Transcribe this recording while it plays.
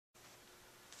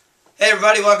Hey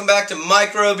everybody, welcome back to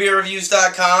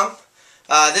microbeerreviews.com.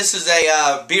 This is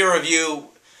a beer review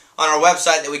on our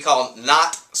website that we call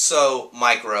Not So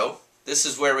Micro. This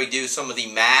is where we do some of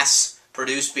the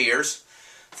mass-produced beers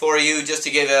for you, just to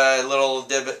give a little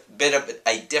bit of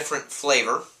a different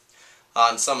flavor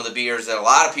on some of the beers that a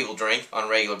lot of people drink on a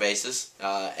regular basis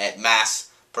at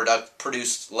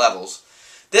mass-produced levels.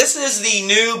 This is the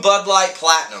new Bud Light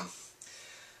Platinum.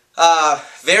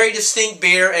 Very distinct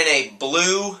beer in a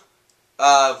blue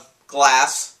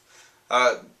glass.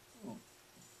 The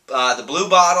blue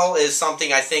bottle is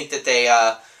something I think that they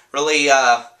really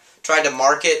tried to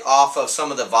market off of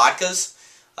some of the vodkas.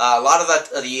 A lot of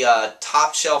the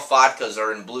top shelf vodkas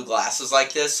are in blue glasses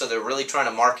like this, so they're really trying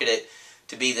to market it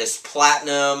to be this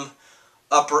platinum,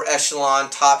 upper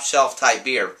echelon, top shelf type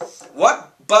beer.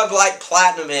 What Bud Light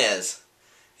Platinum is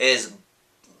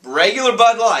regular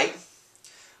Bud Light,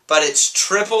 but it's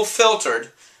triple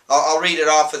filtered. I'll read it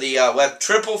off of the web.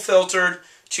 Triple filtered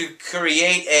to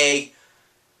create a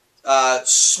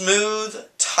smooth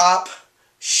top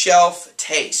shelf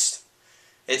taste.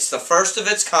 It's the first of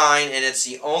its kind, and it's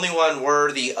the only one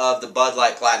worthy of the Bud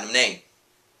Light Platinum name.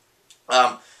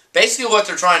 Basically what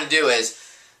they're trying to do is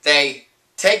they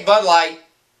take Bud Light,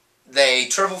 they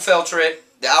triple filter it,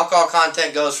 the alcohol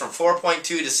content goes from 4.2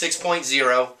 to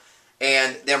 6.0,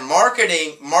 and they're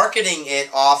marketing it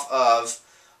off of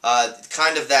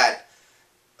kind of that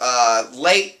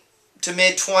late to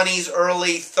mid-20s,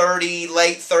 early 30,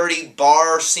 late 30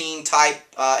 bar scene type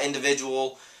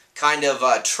individual, kind of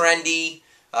trendy,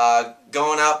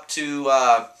 going up to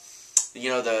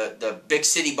the big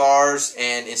city bars,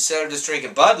 and instead of just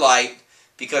drinking Bud Light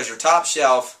because you're top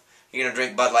shelf, you're going to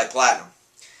drink Bud Light Platinum.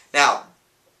 Now,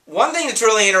 one thing that's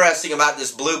really interesting about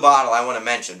this blue bottle I want to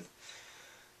mention,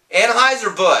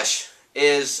 ANHEUSER-BUSCH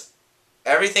is,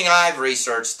 everything I've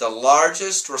researched, the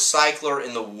largest recycler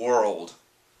in the world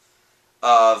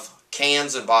of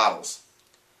cans and bottles.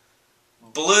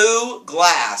 Blue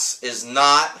glass is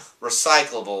not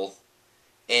recyclable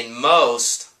in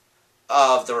most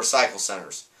of the recycle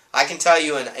centers. I can tell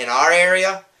you in our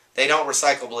area, they don't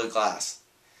recycle blue glass.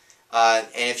 And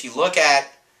if you look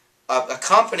at a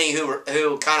company who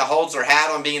kind of holds their hat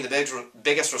on being the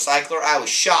biggest recycler, I was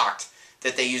shocked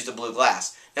that they used the blue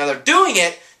glass. Now they're doing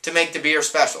it to make the beer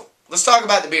special. Let's talk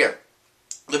about the beer.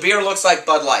 The beer looks like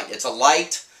Bud Light. It's a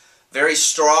light, very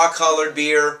straw-colored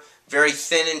beer, very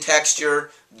thin in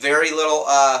texture, very little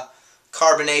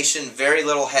carbonation, very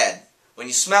little head. When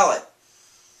you smell it,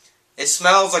 it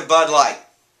smells like Bud Light.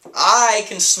 I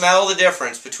can smell the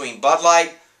difference between Bud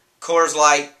Light, Coors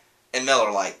Light, and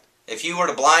Miller Lite. If you were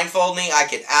to blindfold me, I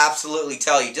could absolutely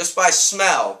tell you just by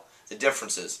smell the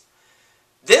differences.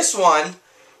 This one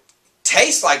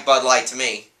tastes like Bud Light to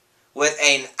me, with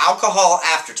an alcohol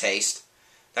aftertaste.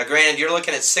 Now granted, you're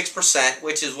looking at 6%,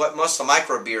 which is what most of the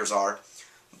micro beers are.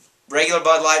 Regular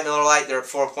Bud Light, Miller Lite, they're at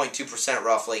 4.2%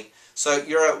 roughly. So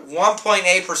you're at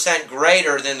 1.8%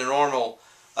 greater than the normal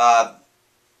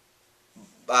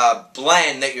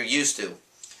blend that you're used to.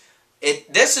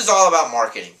 This is all about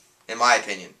marketing, in my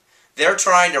opinion. They're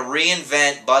trying to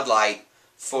reinvent Bud Light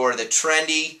for the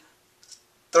trendy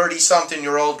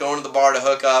 30-something-year-old going to the bar to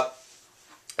hook up,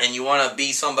 and you want to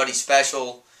be somebody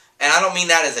special. And I don't mean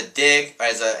that as a dig,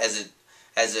 as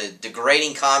a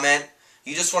degrading comment.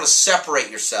 You just want to separate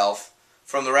yourself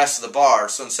from the rest of the bar.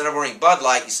 So instead of wearing Bud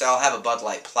Light, you say, I'll have a Bud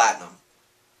Light Platinum.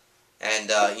 And,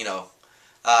 in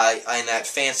that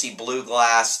fancy blue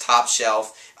glass, top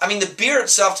shelf. I mean, the beer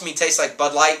itself to me tastes like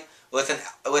Bud Light with a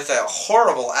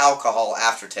horrible alcohol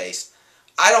aftertaste.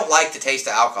 I don't like the taste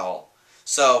of alcohol.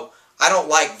 So I don't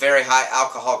like very high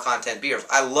alcohol content beers.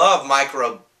 I love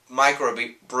micro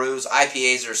brews,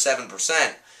 IPAs are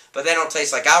 7%, but they don't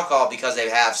taste like alcohol because they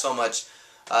have so much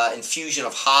infusion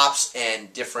of hops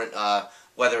and different,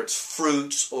 whether it's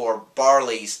fruits or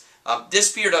barleys.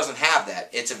 This beer doesn't have that.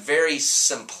 It's a very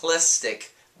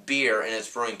simplistic beer in its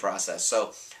brewing process.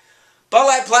 So Bud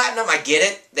Light Platinum, I get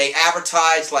it. They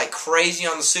advertised like crazy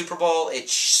on the Super Bowl. It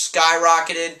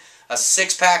skyrocketed. A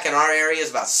 6-pack in our area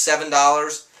is about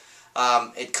 $7.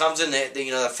 It comes in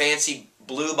the fancy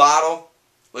blue bottle,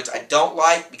 which I don't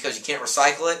like because you can't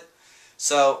recycle it.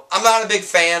 So I'm not a big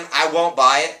fan. I won't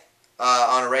buy it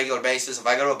on a regular basis. If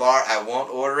I go to a bar, I won't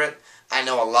order it. I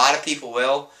know a lot of people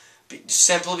will,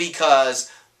 simply because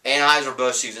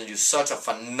ANHEUSER-BUSCH is going to do such a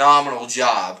phenomenal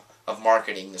job of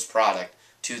marketing this product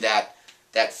to that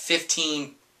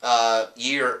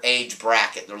 15-year age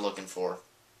bracket they're looking for.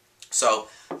 So,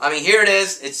 I mean, here it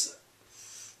is. It's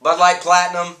Bud Light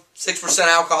Platinum, 6%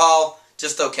 alcohol,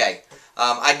 just okay.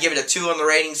 I'd give it a 2 on the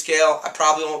rating scale. I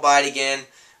probably won't buy it again.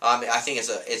 I think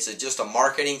it's just a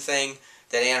marketing thing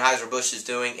that Anheuser-Busch is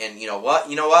doing. And you know what?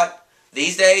 You know what?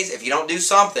 These days, if you don't do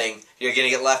something, you're going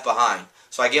to get left behind.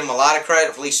 So I give them a lot of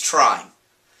credit for at least trying.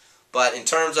 But in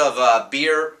terms of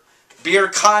beer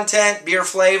content, beer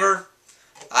flavor,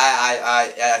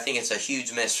 I think it's a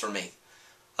huge miss for me.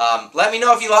 Let me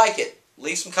know if you like it.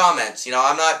 Leave some comments. You know,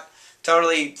 I'm not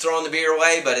totally throwing the beer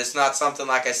away, but it's not something,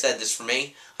 like I said, this for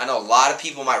me. I know a lot of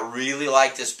people might really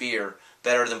like this beer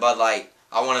better than Bud Light.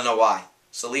 I want to know why.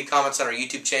 So leave comments on our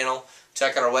YouTube channel.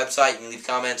 Check out our website. You can leave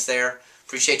comments there.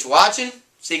 Appreciate you watching.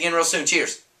 See you again real soon.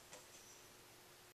 Cheers.